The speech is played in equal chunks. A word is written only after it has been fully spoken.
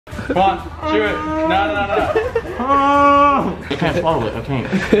Come on, chew it. No. I can't swallow it. I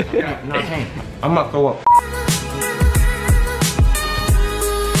can't. No, I can't. I'm not throw up.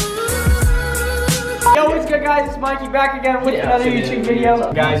 Yo, what's good, guys? It's Mikey back again with another YouTube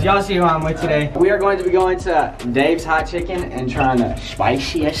video. Guys, y'all see who I'm with today. We are going to be going to Dave's Hot Chicken and trying the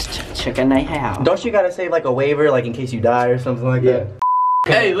spiciest chicken they have. Don't you gotta say like a waiver, like in case you die or something like that?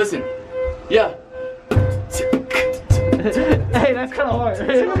 Hey, listen. Yeah. Hey, that's kind of hard.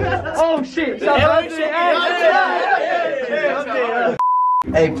 Oh shit!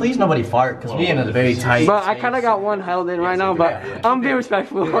 Hey, please nobody fart, because we're in a very tight. But I kind of got one held in right now, but I'm being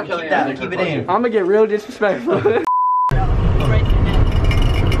respectful. Keep that, keep it in. I'm gonna get real disrespectful.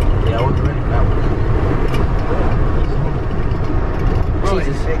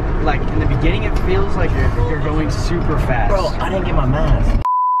 Jesus, like in the beginning it feels like you're going super fast. Bro, I didn't get my mask.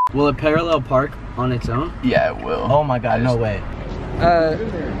 Will it parallel park on its own? Yeah, it will. Oh my god, no way.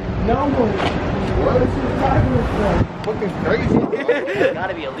 No. What is fucking crazy? It's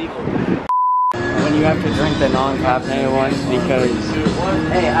gotta be illegal. When you have to drink the non-caffeinated ones because...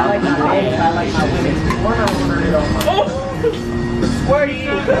 Hey, I like my eggs, I like my women. Squirty!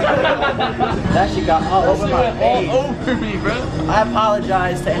 That shit got all over my face. All over me, bro. I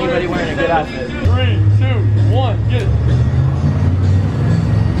apologize to anybody wearing a good outfit. 3, 2, 1, get it.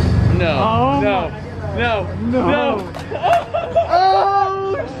 No. Oh No. Oh!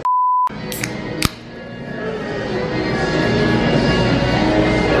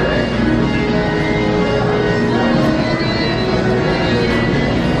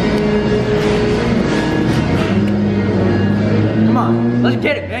 Come on, let's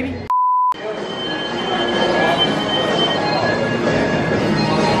get it, baby.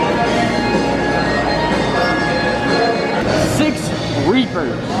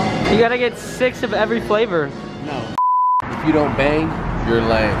 Reapers. You gotta get 6 of every flavor. No. If you don't bang, you're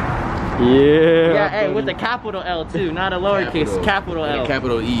lame. Yeah. Yeah, hey, with a capital L too, not a lowercase, capital L.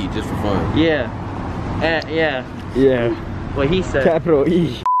 Capital E, just for fun. Yeah. Yeah. Yeah. What he said. Capital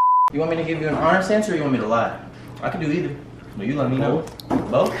E. You want me to give you an honest answer or you want me to lie? I can do either. But you let me know.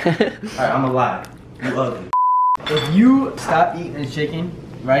 Both? Alright, I'm gonna lie. You ugly. If you stop eating the chicken,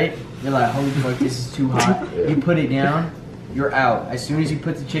 right? You're like, holy fuck, this is too hot. You put it down. You're out. As soon as you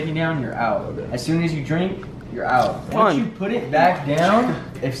put the chicken down, you're out. As soon as you drink, you're out. Once you put it back down,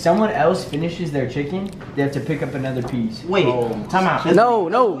 if someone else finishes their chicken, they have to pick up another piece. Wait, time out.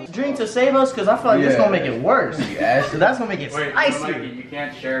 No. Drink to save us, because I feel like this gonna make it worse. So that's gonna make it spicier. You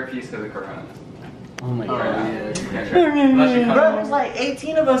can't share a piece because of Corona. Oh my god. Bro, there's like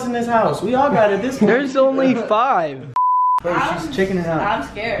 18 of us in this house. We all got it this one. There's only 5. Bro, she's checking it out. I'm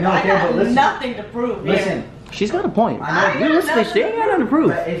scared. No, I got listen. nothing to prove. Listen. She's got a point. I know. Realistically, she ain't got nothing to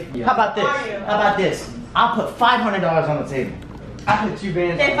prove. How about this? How about this? I'll put $500 on the table. I put 2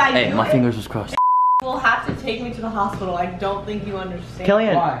 bands. If I do my it, fingers was crossed. will have to take me to the hospital. I don't think you understand.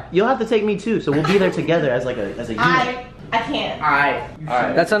 Kellyanne, Why? you'll have to take me too, so we'll be there together as a unit. I can't.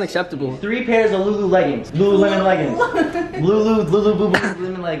 Alright. That's unacceptable. 3 pairs of Lulu leggings. Lululemon leggings.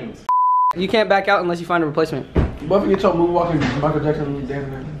 Lululemon leggings. You can't back out unless you find a replacement. What if you told moonwalking Michael Jackson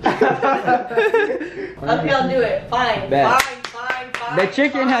dancing? Okay, I'll do it. Fine. Bet. Fine. The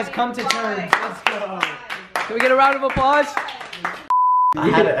chicken has come to terms. Let's go. Can we get a round of applause? I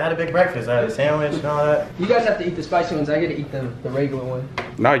had a big breakfast. I had a sandwich and all that. You guys have to eat the spicy ones. I get to eat the regular one.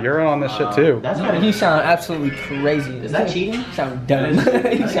 No, you're in on this shit too. That's You sound absolutely crazy. Is that cheating? You sound dumb.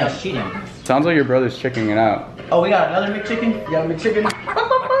 You sound cheating. Sounds like your brother's chickening it out. Oh, we got another McChicken? You got a McChicken?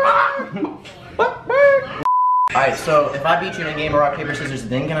 Alright, so if I beat you in a game of rock, paper, scissors,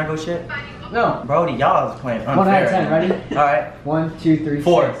 then can I go shit? No. Brody, y'all is playing unfair. 1 out of 10, ready? Alright. 1, 2, 3,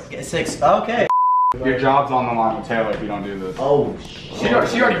 4. 6. Get 6. Okay. Your job's on the line with Taylor if you don't do this. Oh, shit.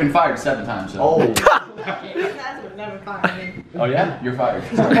 She already been fired 7 times. So. Oh. You guys would never find me. Oh yeah? You're fired.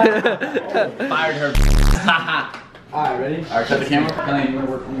 Fired her. Alright, ready? Alright, shut the camera. Kelly, you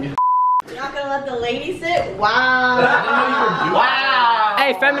wanna work for me? You're not gonna let the lady sit? Wow. Wow!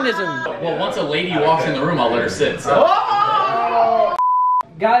 Hey, feminism. Well, once a lady walks in the room, I'll let her sit. So.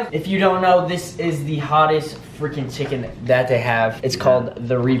 Guys, if you don't know, this is the hottest freaking chicken that they have. It's called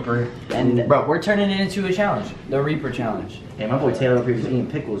the Reaper. And bro, we're turning it into a challenge. The Reaper challenge. Hey, my boy Taylor over here is eating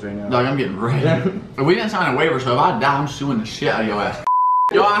pickles right now. Dog, I'm getting ready. We didn't sign a waiver, so if I die, I'm suing the shit out of your ass.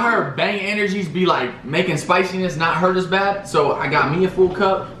 Yo, I heard Bang Energies be like making spiciness not hurt as bad, so I got me a full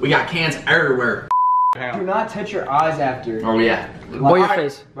cup. We got cans everywhere. Do not touch your eyes after. Oh yeah. Or your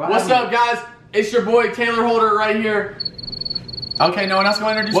face. What's up, guys? It's your boy Tayler Holder right here. Okay, no one else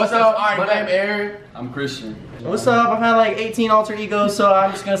gonna introduce What's yourself? up? All right, My babe, name- Eric. I'm Christian. What's up? I've had like 18 alter egos, so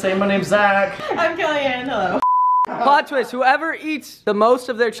I'm just gonna say my name's Zach. I'm Kellyanne. Hello. Plot twist, whoever eats the most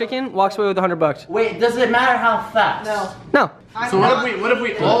of their chicken walks away with $100. Wait, does it matter how fast? No. No. So what if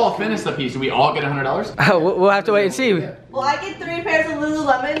we all finish the piece? Do we all get $100? We'll have to wait and see. Well, I get 3 pairs of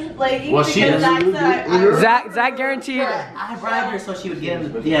Lululemon leggings Well, she because does. Zach said Zach guaranteed. I bribed her so she would get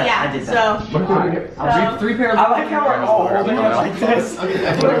him. Yeah, I did that. So, I'll read 3 pairs of I like how we're all holding it like this. You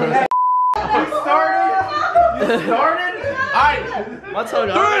started? Alright, What's on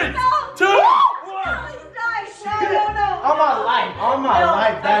 3, 2, No. On my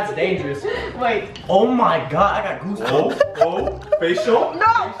life, that's dangerous. Wait. Oh my god, I got goosebumps. Oh, facial?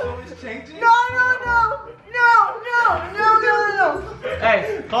 No. Facial is changing? No.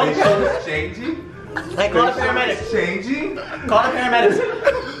 Hey, call the Facial is changing? Hey, call the Facial paramedics. is changing? Call the paramedics.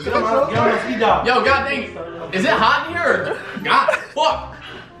 Get on the speed dial. yo, god dang it. Is it hot in here? Or? God, fuck.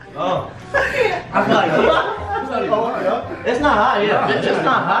 Oh. I feel like it's not hot, yeah. It's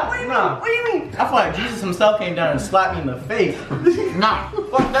not hot. What do you mean? I feel like Jesus himself came down and slapped me in the face. Nah,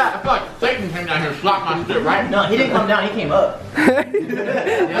 fuck that. I feel like Satan came down here and slapped my shit, right? No, he didn't come down, he came up. He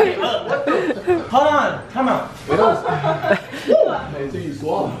came up. Hold on, come out. Until you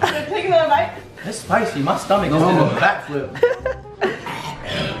swallow. Take another bite. It's spicy, my stomach just did a backflip.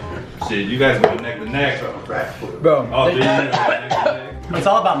 Shit, you guys go neck to neck. Bro. Oh, dude, neck to neck. It's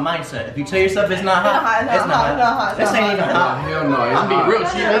all about mindset. If you tell yourself it's not hot, it's not hot. This ain't even hot. Hell no. I'm being real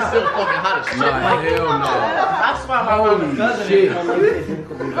cheap. It's still fucking hot as shit. Nah, hell no. That's why my mom cousin shit. is.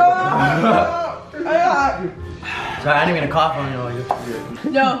 Sorry, I didn't mean to cough on you.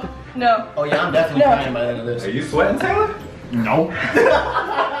 No. Oh yeah, I'm definitely crying by the end of this. Are you sweating, Taylor? No. I'm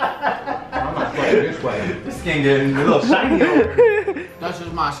not sweating, you're sweating. This skin getting a little shiny over here. That's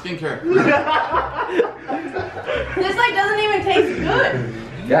just my skincare. This like doesn't even taste good.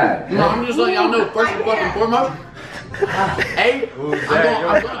 God. No, I'm just letting y'all know first and fucking foremost. Hey, Ooh, Zach, I'm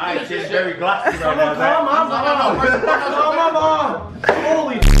your gonna eyes finish this get very shit. glossy right now, Zach.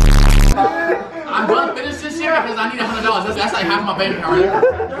 Holy I'm gonna finish this shit because I need $100. That's like half my bank account right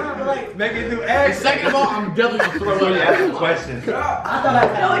there. Make it do And X. second of all, I'm definitely gonna throw Let me ask you a up. question. I thought I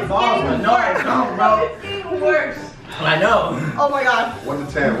No, had it's balls, but getting no, I worse. don't, No, bro. it's getting worse. I know. Oh my god. 1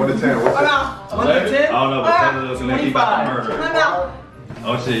 to 10. 1 to 10. What's I'm that? out. 1 to 10? I don't know, but Taylor looks like he about to murder. I'm out.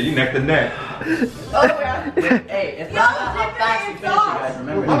 Oh shit, you neck to neck. Oh yeah. Hey, it's not how fast you finish it, guys.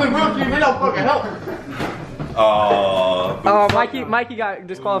 Remember? I'm in real cheap. It don't fucking help. Oh, Mikey got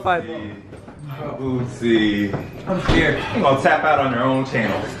disqualified. Bootsy. I'm scared. You're gonna tap out on your own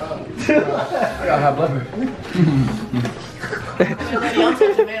channel. I got high blood pressure. See, I'm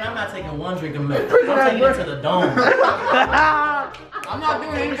such a man, I'm not taking 1 drink of milk. I'm taking it to the dome. I'm not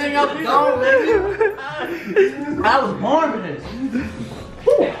doing anything else either. Dome, baby. I was born for this.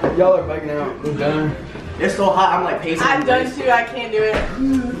 Y'all are bugging out. I'm done. It's so hot, I'm like pacing. I'm done too. I can't do it.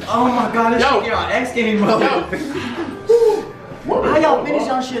 Oh my god, this Yo. shit get on X Games mode. How y'all finish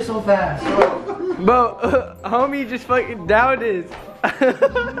y'all shit so fast? Bro, homie just fucking downed his.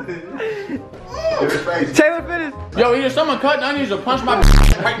 Taylor finished. Yo, either someone cut onions or punch my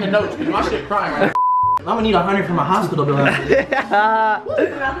right in the nose because my shit crying right now. I'm gonna need 100 for my hospital bill. My mouth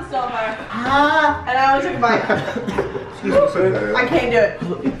is so hard. And I only took a bite. I can't do it.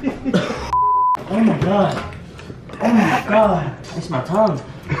 Oh my god. Oh my god. It's my tongue.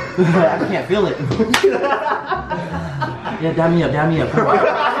 I can't feel it. Yeah, dab me up, Come on.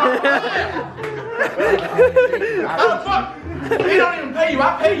 How the fuck? They don't even pay you. I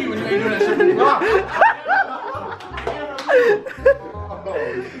pay you when you ain't doing that shit for me.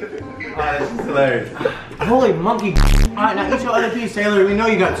 This is hilarious. Holy monkey. Alright, now eat your other piece, Taylor. We know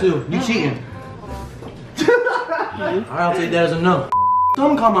you got 2. You cheating. Alright, I'll take that as a no.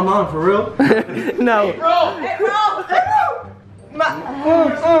 Don't call my mom for real. No. Bro, Hey, bro.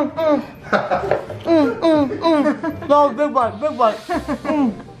 No, big bite.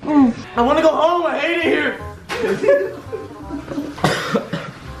 I wanna go home. I hate it here.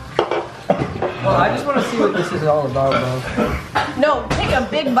 Well, I just want to see what this is all about, bro. No, take a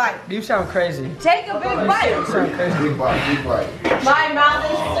big bite. You sound crazy. Take a big bite. You sound crazy. Big bite. Big bite. My mouth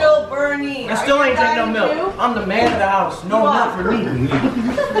is still burning. I still ain't taking no dying milk. too? I'm the man of the house. No milk for me.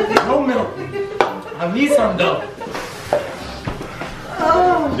 No milk. I need some though.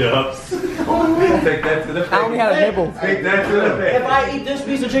 Yups. Take that to the face. I only had a nibble. Take that to the If face. I eat this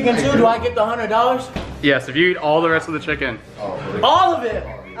piece of chicken too, do I get the $100? Yes, if you eat all the rest of the chicken. All of it.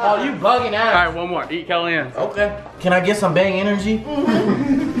 Oh, you bugging out. All right, one more. Eat Kellyanne's. Okay. Can I get some bang energy?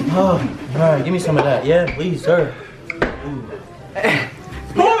 Oh, all right. Give me some of that. Yeah, please, sir.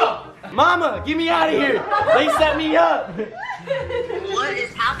 Hold up! Mama, get me out of here. They set me up. What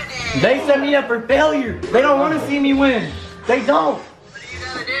is happening? They set me up for failure. They don't want to see me win. They don't. What are you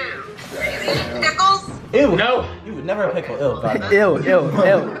gonna do? Are you eating pickles? Ew. no. You Never a pickle. Ew. God. Ew.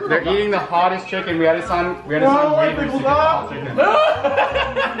 They're eating the hottest chicken. We had to sign waivers to get the hot chicken.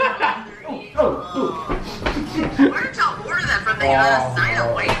 Where did y'all order that from? They gotta sign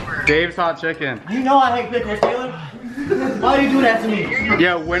a waiver. Dave's hot chicken. You know I hate pickles, Taylor. Why do you do that to me?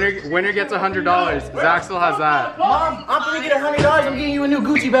 Yeah, winner gets $100. Zach still has that. Mom, I'm gonna get $100. I'm getting you a new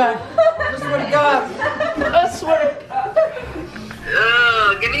Gucci bag. I swear to God. I swear.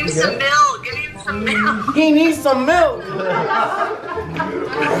 Ugh, give him some milk. Give him some milk. He needs some milk.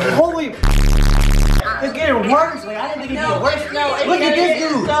 Holy. It's getting worse. Like, I didn't think it'd get worse. No, it's Look at this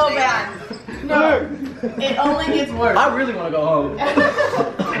dude. so bad. No, it only gets worse. I really want to go home.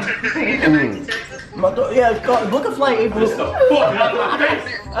 Yeah, book a flight April.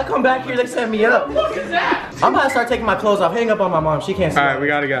 I come back here, they set me up. I'm about to start taking my clothes off. Hang up on my mom. She can't see. All right, we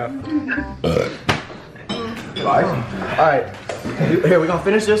gotta go. Alright. Here, we're gonna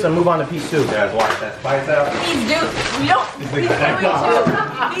finish this and move on to piece 2. Guys, watch that spice out. He's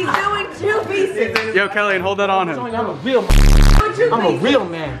doing 2 pieces. Yo, Kelly, and hold that on him. I'm a real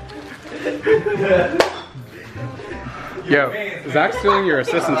man. Yo, Zach's stealing your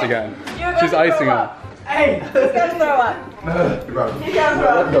assistants again. She's icing him. Hey, he's gotta throw up. He's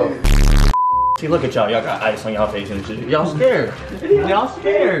gotta throw up. See, look at y'all. Y'all got ice on y'all face and shit. Y'all scared. Y'all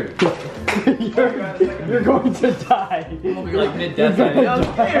scared. You're going to die. You're like mid-death.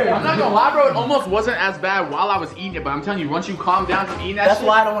 I'm not gonna lie, bro. It almost wasn't as bad while I was eating it, but I'm telling you, once you calm down from eating that That's shit,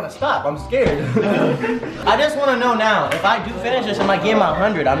 why I don't want to stop. I'm scared. I just want to know now, if I do finish this, am I getting my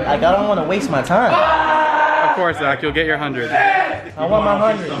 100? I don't want to waste my time. Of course, Zach, you'll get your 100. I want my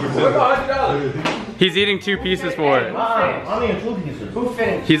 100. He's eating 2 pieces for it. I'm eating 2 pieces. Who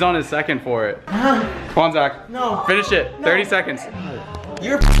finished? He's on his second for it. Come on, Zach. No. Finish it. 30 seconds.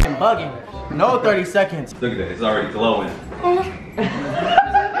 You're f***ing bugging. No 30 seconds. Look at that, it's already glowing.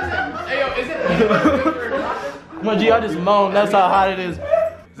 Hey, yo, is it? No, G, I just moaned. That's how hot it is.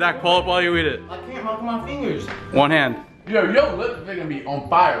 Zach, pull up while you eat it. I can't hug my fingers. One hand. Yo, your lips are gonna be on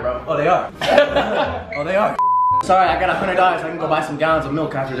fire, bro. Oh, they are. Oh, they are. Sorry, I got $100. I can go buy some gallons of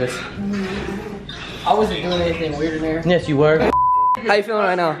milk after this. I wasn't doing anything weird in there. Yes, you were. How you feeling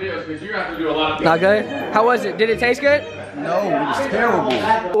right now? Not good? How was it? Did it taste good? No, it was terrible.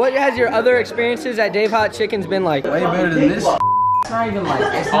 What has your other experiences at Dave Hot Chicken's been like? Way better than this. It's not even like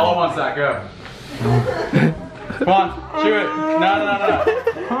this. All at once, Zach, go. Come on, chew it. No.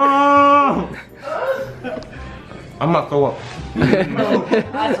 I'm not throw up.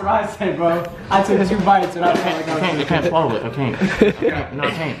 That's what I said, bro. I took 2 bites and I can't swallow it. I can't. No,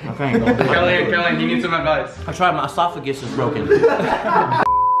 I can't. Kelly, he needs some advice. I tried. My esophagus is broken.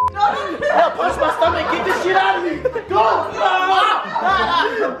 Yeah, punch my stomach. Get this shit out of me. Go.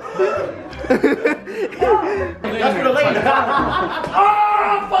 That's for the lady.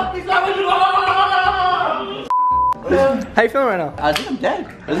 Fuck me, stomach. How you feeling right now? I think I'm dead.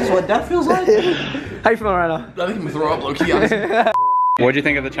 Is this what death feels like? How you feeling right now? I think I'm gonna throw up low key, honestly. What'd you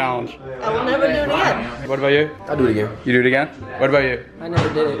think of the challenge? I will never do it again. What about you? I'll do it again. You do it again? What about you? I never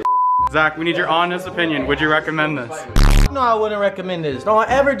did it. Zach, we need your honest opinion. Would you recommend this? No, I wouldn't recommend this. Don't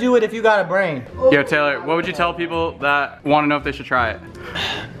ever do it if you got a brain. Yo, Taylor, what would you tell people that want to know if they should try it?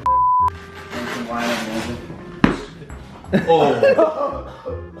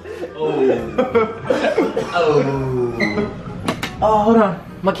 Oh, hold on.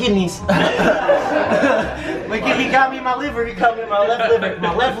 My kidneys. He got me in my liver. He got me in my left liver.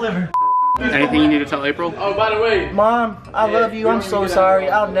 My left liver. Anything you need to tell April? Oh, by the way, Mom, I love you. I'm so sorry.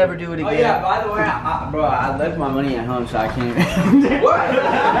 I'll never do it again. Oh yeah, by the way, bro, I left my money at home, so I can't.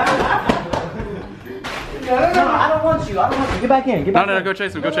 No, I don't want you. I don't want you. Get back in. Get back in. No, go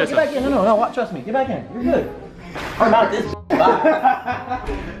chase him. Go chase Get him. back in. No, trust me. Get back in. You're good. I'm out this. Bye.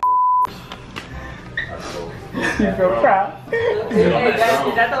 You're so proud. Hey guys,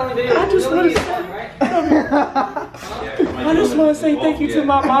 is that the only video? I just want to say thank you to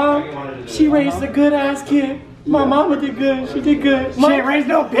my mom. She raised a good ass kid. My mama did good. She did good. She ain't raised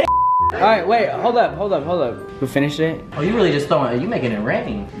no bitch. Alright, wait, hold up. Who finished it? Oh, you really just throwing it. You making it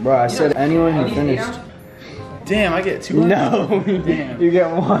rain. Bro, I said anyone who finished. damn, I get 2. No, you get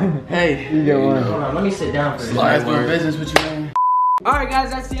 1. Hey, You get 1. Hold on, let me sit down for this. let's do business with you, man. Alright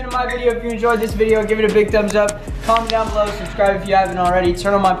guys, that's the end of my video. If you enjoyed this video, give it a big thumbs up. Comment down below, subscribe if you haven't already.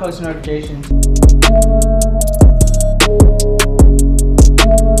 Turn on my post notifications.